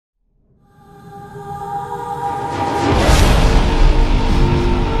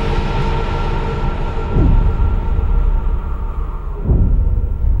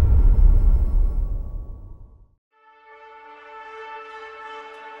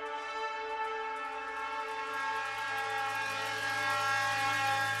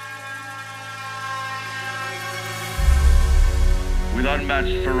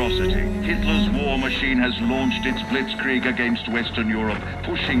unmatched ferocity, Hitler's war machine has launched its blitzkrieg against Western Europe,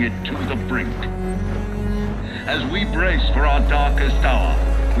 pushing it to the brink. As we brace for our darkest hour,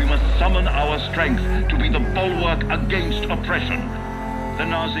 we must summon our strength to be the bulwark against oppression. The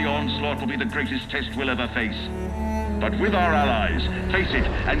Nazi onslaught will be the greatest test we'll ever face. But with our allies, face it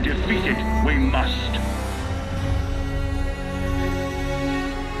and defeat it we must.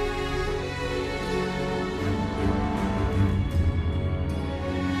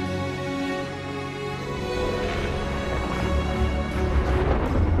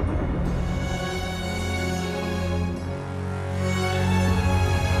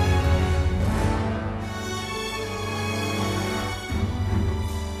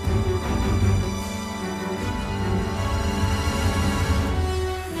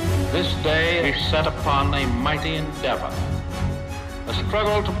 This day is set upon a mighty endeavor, a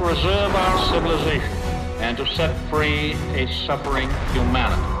struggle to preserve our civilization and to set free a suffering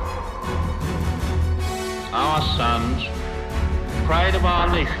humanity. Our sons, pride of our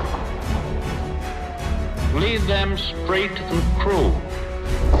nation, lead them straight and true.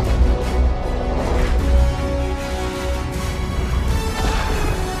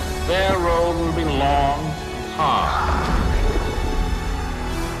 Their road will be long and hard.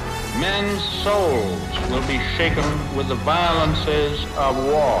 Men's souls will be shaken with the violences of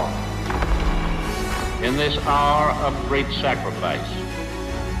war. In this hour of great sacrifice,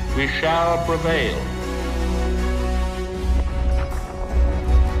 we shall prevail.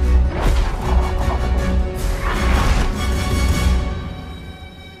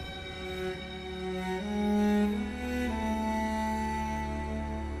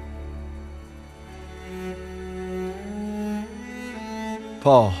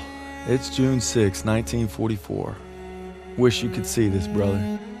 Paul, it's June 6, 1944. Wish you could see this,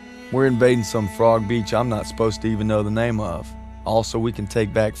 brother. We're invading some frog beach I'm not supposed to even know the name of. Also, we can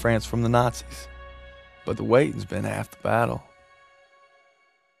take back France from the Nazis. But the waiting's been half the battle.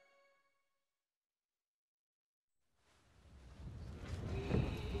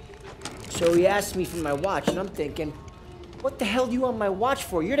 So he asked me for my watch, and I'm thinking, what the hell do you want my watch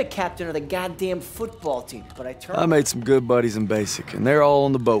for? You're the captain of the goddamn football team. But I made some good buddies in basic, and they're all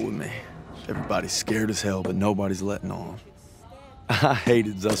on the boat with me. Everybody's scared as hell, but nobody's letting on. I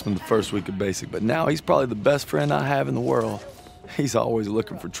hated Zussman the first week of basic, but now he's probably the best friend I have in the world. He's always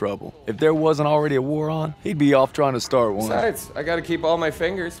looking for trouble. If there wasn't already a war on, he'd be off trying to start one. Besides, I gotta keep all my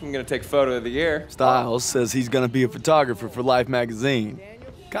fingers. I'm gonna take photo of the year. Styles says he's gonna be a photographer for Life magazine.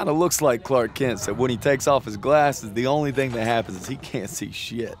 Kinda looks like Clark Kent said when he takes off his glasses, the only thing that happens is he can't see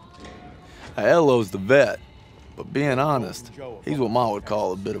shit. Elo's the vet, but being honest, he's what Ma would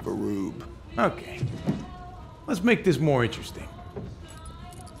call a bit of a rube. Okay, let's make this more interesting.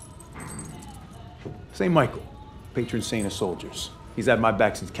 St. Michael, patron saint of soldiers. He's had my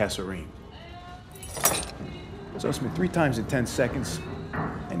back since Kasserine. Zussman 3 times in 10 seconds,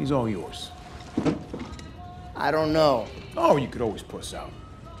 and he's all yours. I don't know. Oh, you could always puss out.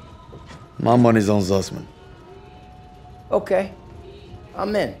 My money's on Zussman. Okay,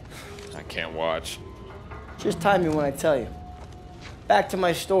 I'm in. I can't watch. Just time me when I tell you. Back to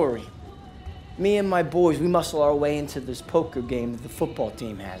my story. Me and my boys, we muscle our way into this poker game that the football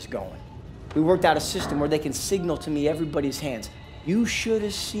team has going. We worked out a system where they can signal to me everybody's hands. You should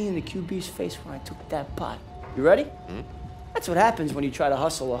have seen the QB's face when I took that pot. You ready? Mm-hmm. That's what happens when you try to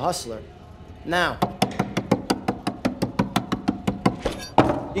hustle a hustler. Now,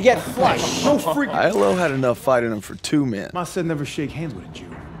 you get flushed. No freaking. Ilo had enough fight in him for 2 men. Ma said never shake hands with a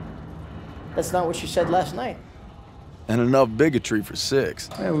Jew. That's not what you said last night. And enough bigotry for 6.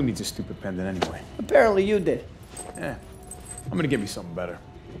 Who needs a stupid pendant anyway? Apparently you did. Yeah, I'm gonna get me something better.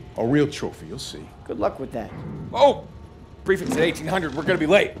 A real trophy, you'll see. Good luck with that. Oh! Briefing's at 1800. We're gonna be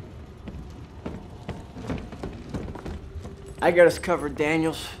late. I got us covered,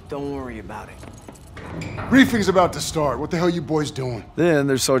 Daniels. Don't worry about it. Briefing's about to start. What the hell you boys doing? Then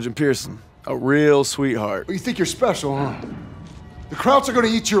there's Sergeant Pearson, a real sweetheart. Well, you think you're special, huh? The Krauts are gonna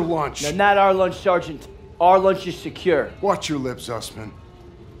eat your lunch. Now, not our lunch, Sergeant. Our lunch is secure. Watch your lips, Zussman.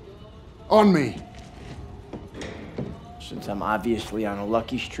 On me. Since I'm obviously on a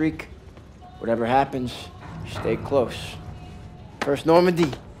lucky streak, whatever happens, stay close. First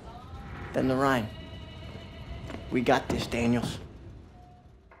Normandy, then the Rhine. We got this, Daniels.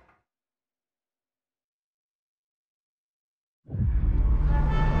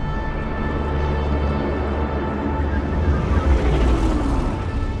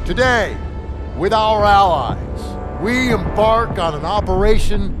 Today, with our allies, we embark on an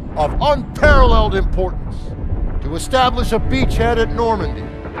operation of unparalleled importance to establish a beachhead at Normandy.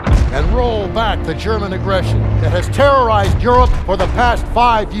 and roll back the German aggression that has terrorized Europe for the past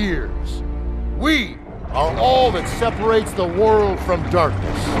 5 years. We are all that separates the world from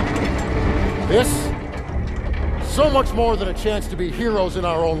darkness. This, so much more than a chance to be heroes in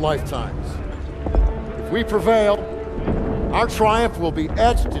our own lifetimes. If we prevail, our triumph will be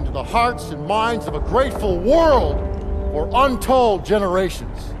etched into the hearts and minds of a grateful world for untold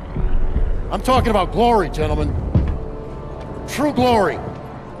generations. I'm talking about glory, gentlemen. True glory.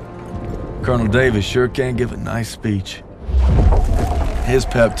 Colonel Davis sure can give a nice speech. His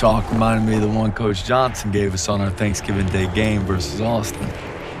pep talk reminded me of the one Coach Johnson gave us on our Thanksgiving Day game versus Austin.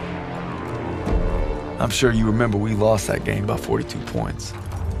 I'm sure you remember we lost that game by 42 points.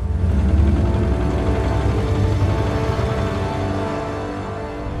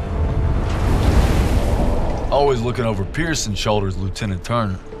 Always looking over Pearson's shoulders, Lieutenant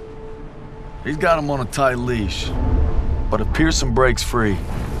Turner. He's got him on a tight leash. But if Pearson breaks free,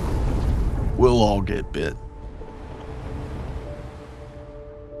 we'll all get bit.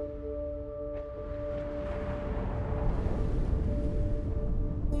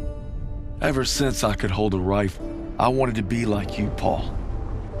 Ever since I could hold a rifle, I wanted to be like you, Paul.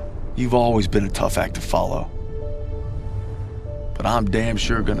 You've always been a tough act to follow. But I'm damn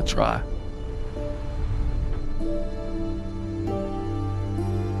sure gonna try.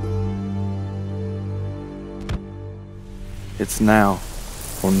 It's now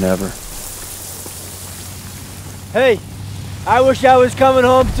or never. Hey, I wish I was coming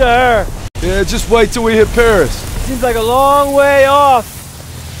home to her. Yeah, just wait till we hit Paris. Seems like a long way off.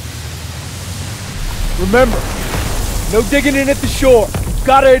 Remember, no digging in at the shore. You've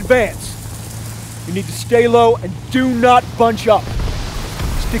got to advance. You need to stay low and do not bunch up.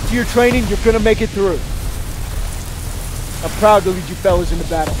 Stick to your training, you're gonna make it through. I'm proud to lead you fellas into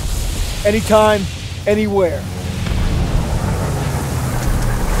battle. Anytime, anywhere.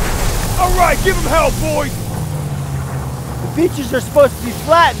 All right, give him hell, boys! The beaches are supposed to be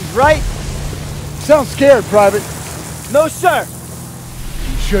flattened, right? Sound scared, Private. No, sir.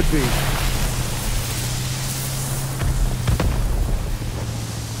 You should be.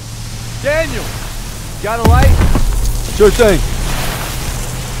 Daniel, got a light? Sure thing.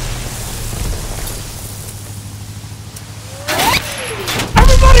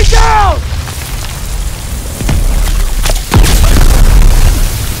 Everybody down!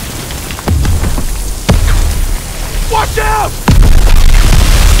 Watch out!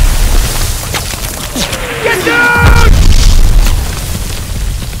 Get down!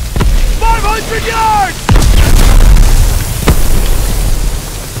 500 yards!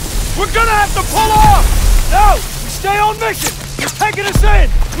 We're gonna have to pull off! No! We stay on mission! You're taking us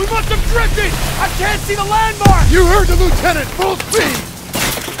in! We must have drifted! I can't see the landmark! You heard the lieutenant! Full speed!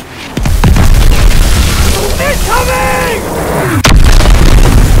 Incoming!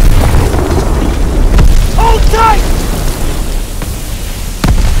 Hold tight!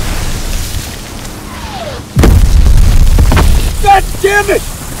 God damn it!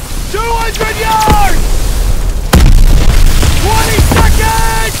 200 yards! 20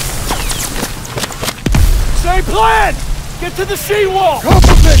 seconds! Same plan! Get to the seawall!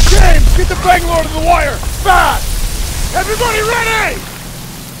 Compliment, James! Get the Bangalore to the wire! Fast! Everybody ready!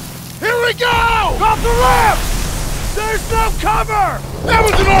 Here we go! Drop the ramp! There's no cover! That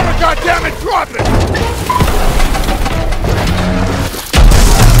was an order, goddammit! Drop it!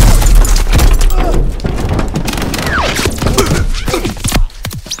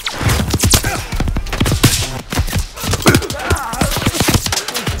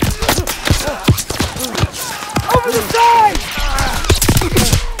 Over the side!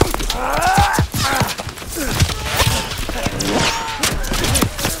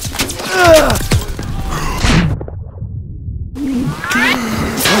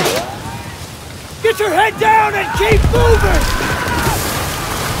 Get your head down and keep moving!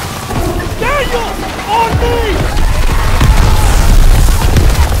 Daniel! On me!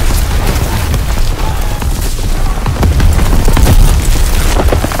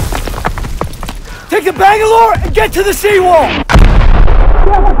 Take the Bangalore and get to the seawall!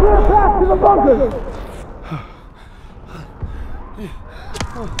 Get a clear path to the bunker!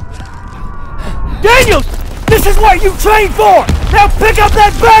 Daniels! This is what you trained for! Now pick up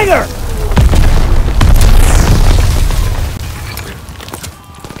that banger!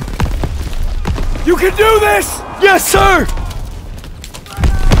 You can do this! Yes, sir!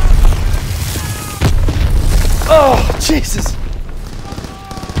 Oh, Jesus!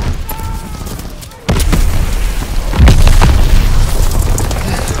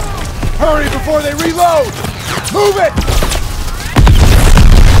 Hurry before they reload! Move it!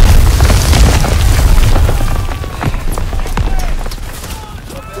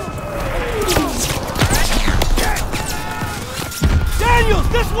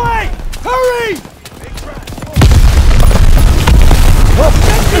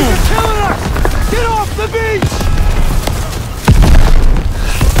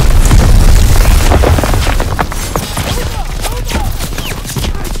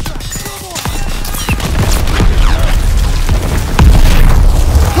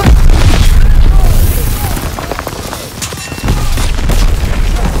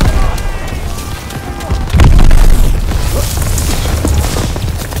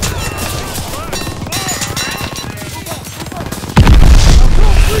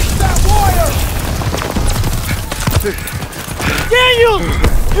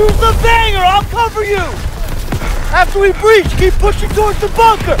 I'll cover you! After we breach, keep pushing towards the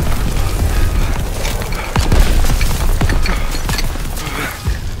bunker!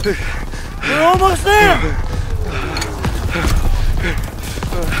 We're almost there!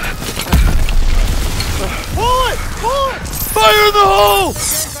 Pull it! Pull it! Fire in the hole!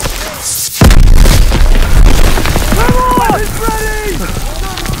 Come on! It's ready!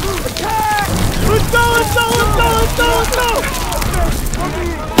 Attack! Let's go! Let's go! Let's go! Let's go! Let's go!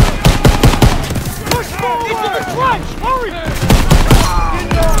 Push forward! Into the trench! Hurry!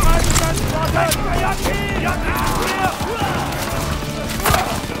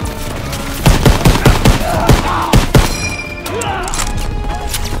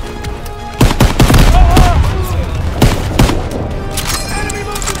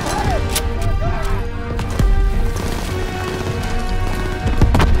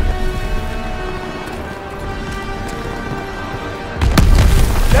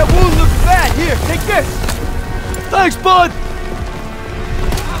 That wound looks bad. Here, take this. Thanks, bud.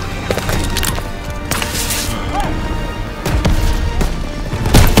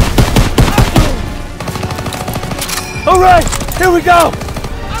 All right, here we go.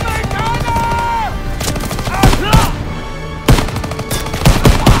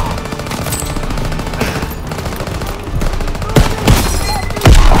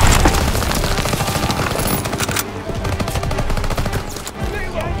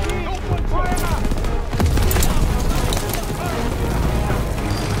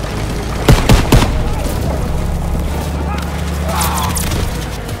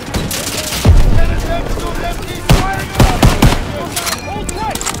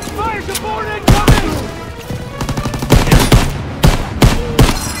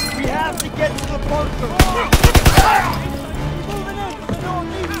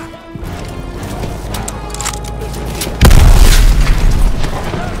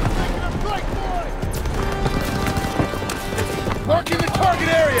 Marking the target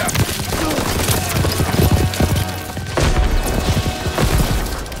area!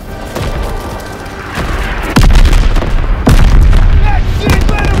 That's it!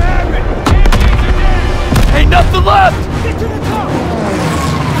 Let him have it! Ain't nothing left! Get to the top!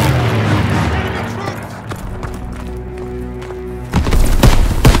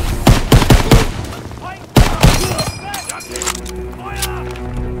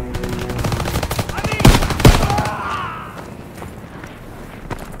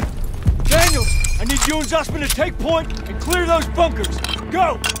 I need you and Zussman to take point and clear those bunkers.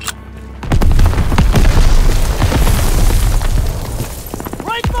 Go!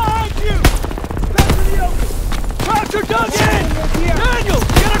 Right behind you! Back to the open! Croucher dug in! Daniel,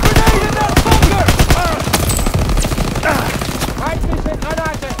 get a grenade in that bunker!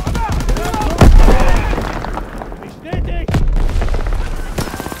 Standing!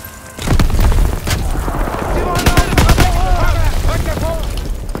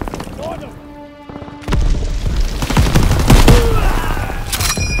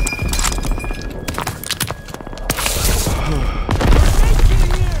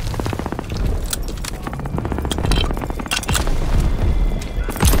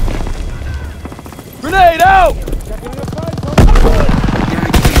 Grenade out!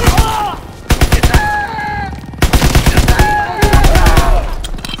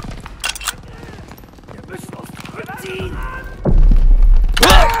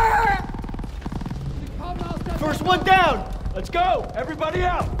 First one down! Let's go! Everybody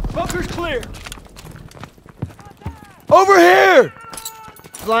out! Bunker's clear! Over here!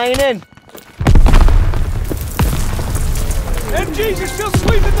 Flying in. MGs are still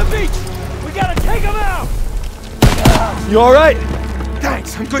sweeping the beach! We gotta take them out! You all right?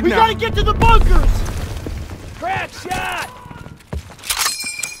 Thanks, I'm good We now. gotta get to the bunkers! Crack shot!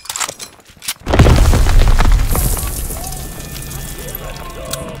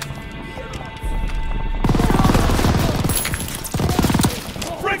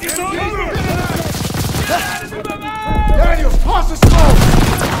 Frank is on here! Daniels, toss the smoke!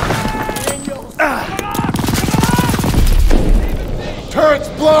 Turret's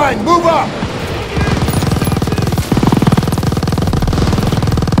blind, move up!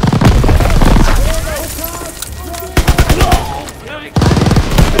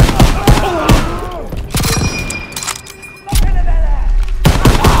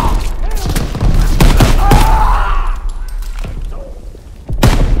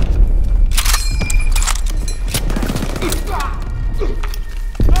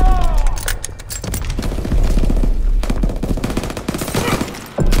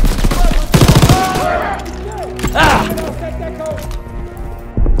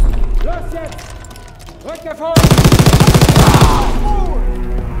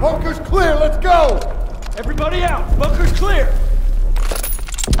 Bunker's clear, let's go! Everybody out! Bunker's clear!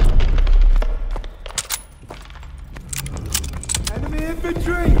 Enemy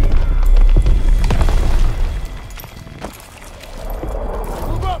infantry!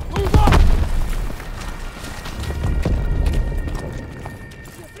 Move up, move up!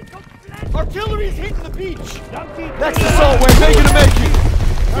 Artillery's hitting the beach! Next assault, we're making a make it!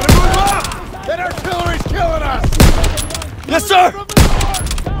 Gotta move up! That artillery's killing us! Yes, sir!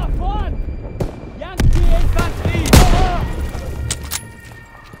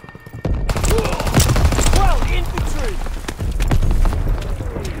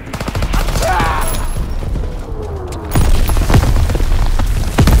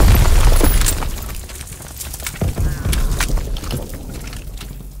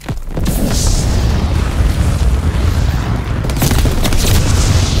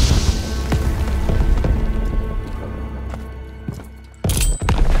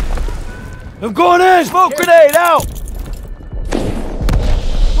 I'm going in! Smoke grenade out!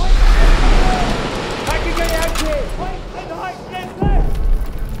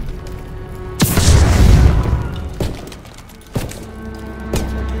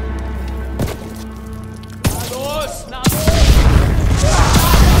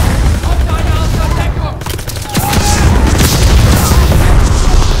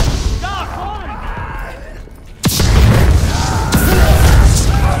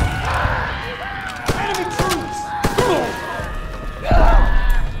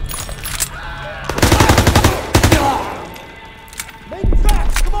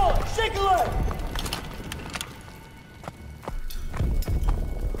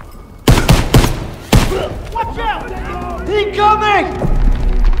 Incoming!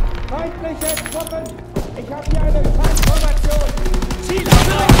 Feindliche Truppen! Ich habe hier eine Feindformation! Ziel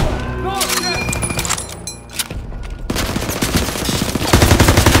erreicht! Los jetzt!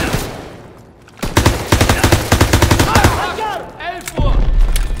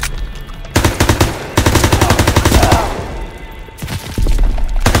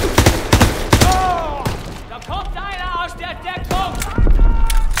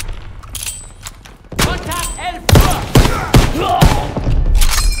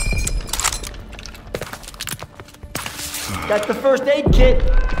 Got the first aid kit.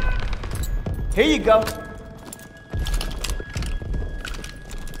 Here you go.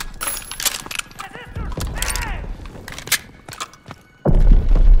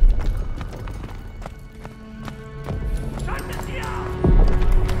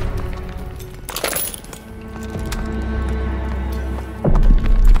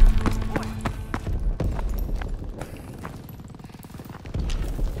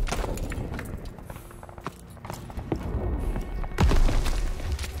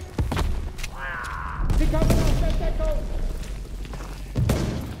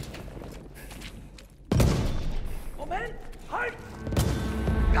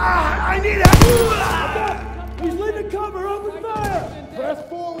 I need help! He's leaving cover! Open fire! Press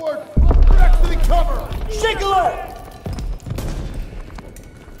forward! Direct to the cover! Singular!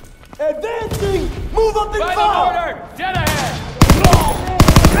 Advancing! Move up and fire! Dead ahead!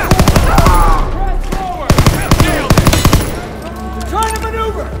 Trying to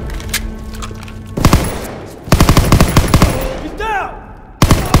maneuver! He's down!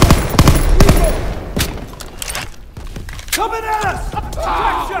 Coming at us!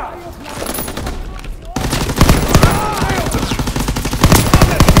 Direct shot!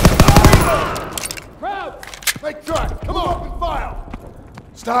 Make track! Come on, open file!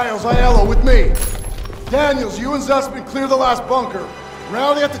 Styles, Aiello, with me. Daniels, you and Zussman clear the last bunker.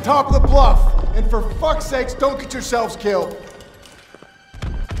 Rally at the top of the bluff. And for fuck's sakes, don't get yourselves killed.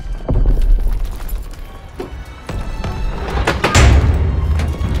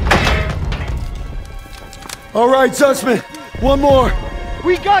 All right, Zussman. One more.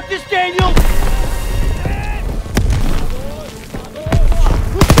 We got this, Daniel!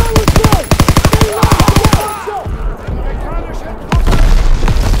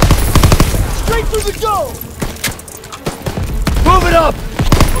 Straight through the dome! Move it up!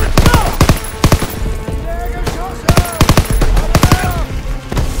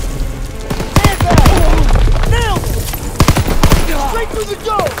 Nailed it! Straight through the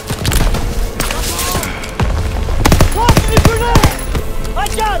dome! Tossing the grenade! I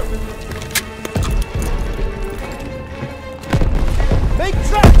got him! Make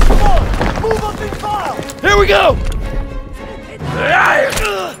tracks, come on! Move up and file! Here we go!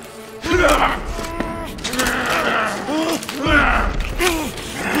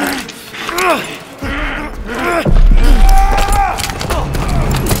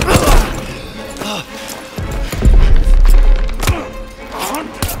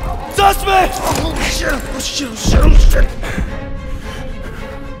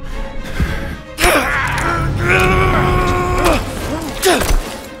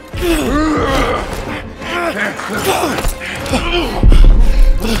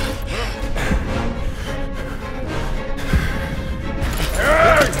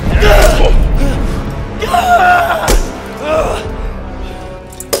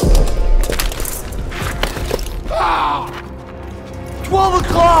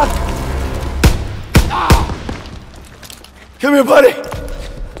 Come here, buddy.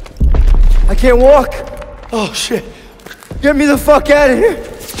 I can't walk. Oh, shit. Get me the fuck out of here.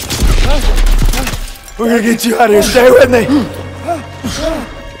 We're gonna get you out of here. Stay with me.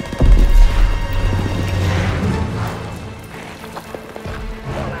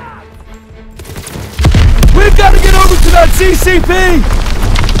 We've got to get over to that CCP.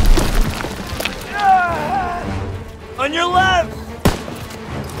 On your left.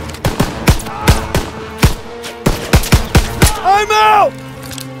 I'm out!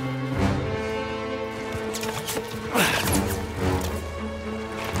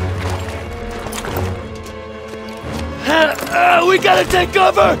 We gotta take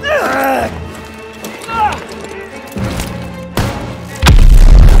cover!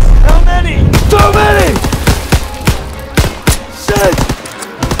 How many? Too many! Shit!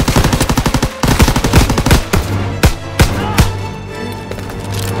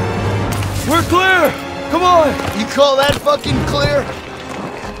 We're clear! Come on! You call that fucking clear?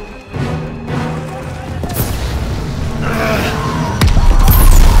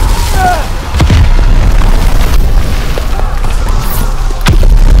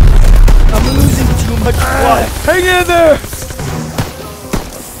 I'm losing too much blood. Hang in there!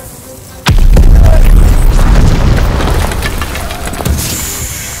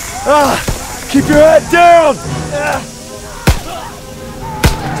 Keep your head down!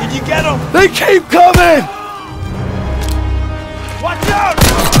 Did you get him? They keep coming! Watch out!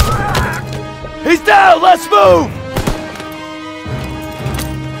 He's down! Let's move!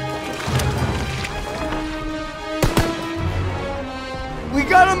 We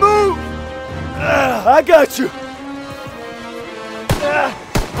gotta move! I got you!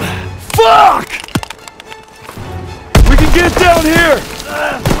 Fuck! We can get down here!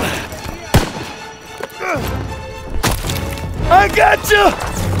 I got you!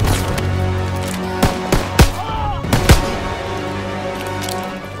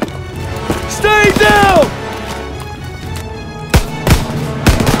 Stay down!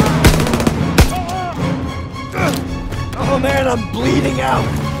 Oh man, I'm bleeding out.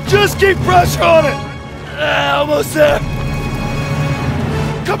 Just keep pressure on it! Almost there!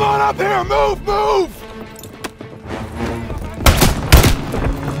 Come on up here! Move! Move!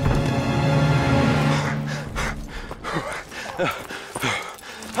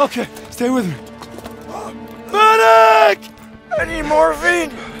 Okay, stay with me. Medic! I need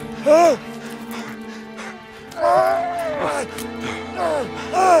morphine.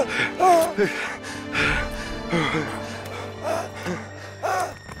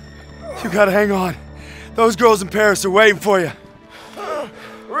 You gotta hang on. Those girls in Paris are waiting for you.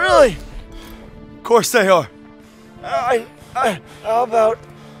 Really? Of course they are. How about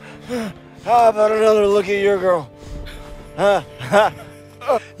another look at your girl?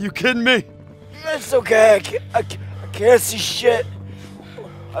 You kidding me? It's okay. I can't see shit.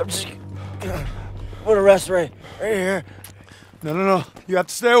 I'm just gonna rest right here. No. You have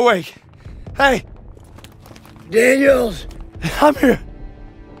to stay awake. Hey! Daniels, I'm here.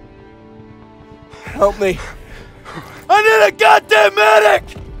 help me. I need a goddamn medic!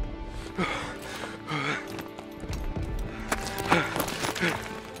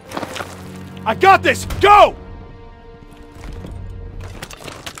 I got this! Go!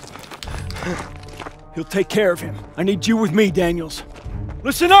 He'll take care of him. I need you with me, Daniels.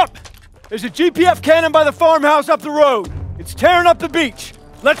 Listen up! There's a GPF cannon by the farmhouse up the road. It's tearing up the beach.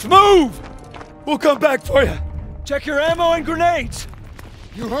 Let's move! We'll come back for you. Check your ammo and grenades.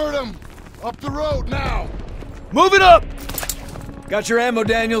 You heard him. Up the road now. Move it up! Got your ammo,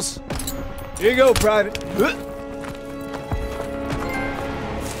 Daniels. Here you go, Private.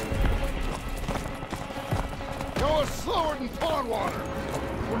 Go slower than pond water.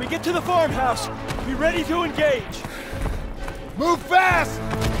 When we get to the farmhouse, be ready to engage. Move fast!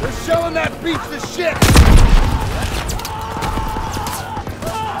 They're shelling that beach to shit!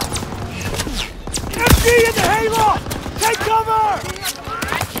 MG in the hayloft! Take cover!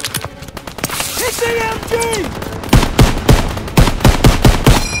 Hit the MG!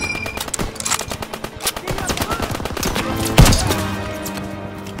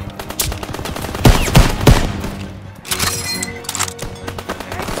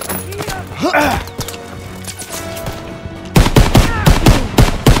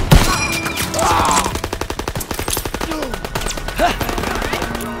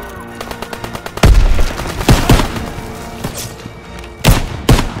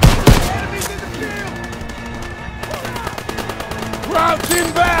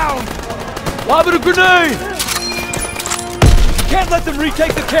 Lobbing a grenade! Can't let them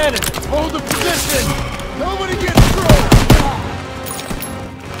retake the cannon! Hold the position! Nobody gets through!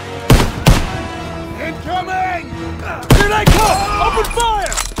 Incoming! Here they come! Open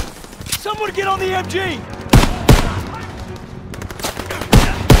fire! Someone get on the MG!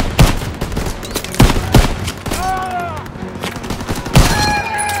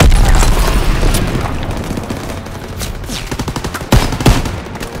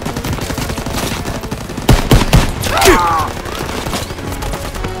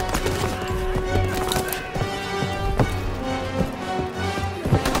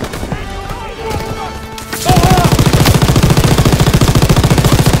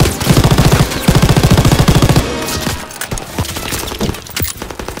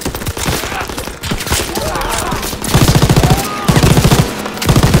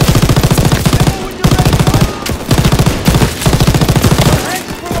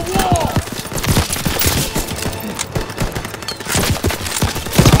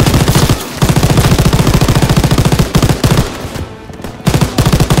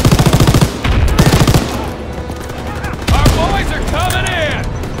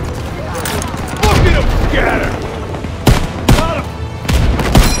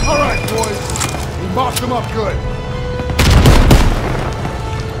 Mopped them up good.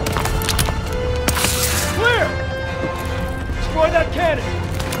 Clear! Destroy that cannon!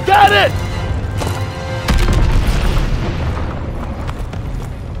 Got it!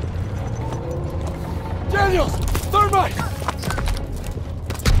 Daniels! Thermite!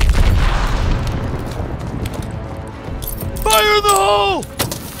 Fire in the hole!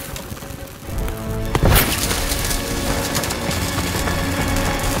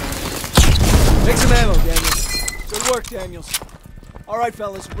 Take some ammo, Daniels. Good work, Daniels. All right,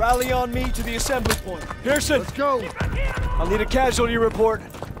 fellas, rally on me to the assembly point. Pearson! Let's go! I'll need a casualty report.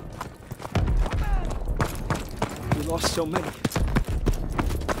 We lost so many.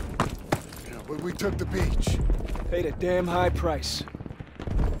 Yeah, but we took the beach. Paid a damn high price.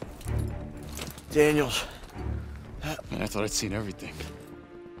 Daniels. Man, I thought I'd seen everything.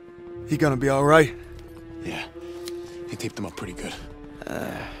 He gonna be all right? Yeah, he taped him up pretty good.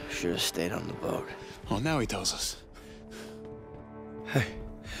 Should have stayed on the boat. Oh, now he tells us. Hey,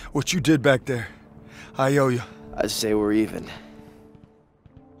 what you did back there, I owe you. I'd say we're even.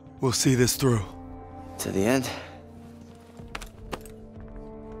 We'll see this through. To the end?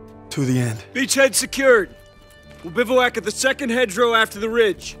 To the end. Beachhead secured. We'll bivouac at the second hedgerow after the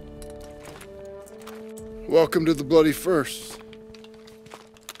ridge. Welcome to the bloody first.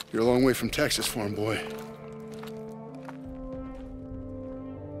 You're a long way from Texas, farm boy.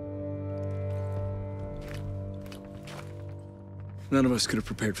 None of us could have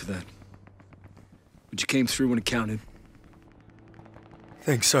prepared for that. But you came through when it counted.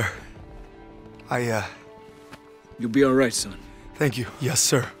 Thanks, sir. You'll be all right, son. Thank you. Yes,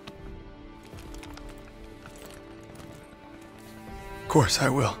 sir. Of course I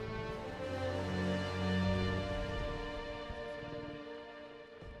will.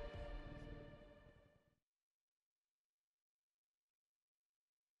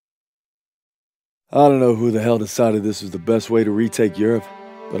 I don't know who the hell decided this was the best way to retake Europe,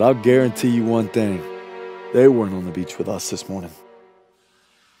 but I'll guarantee you one thing. They weren't on the beach with us this morning.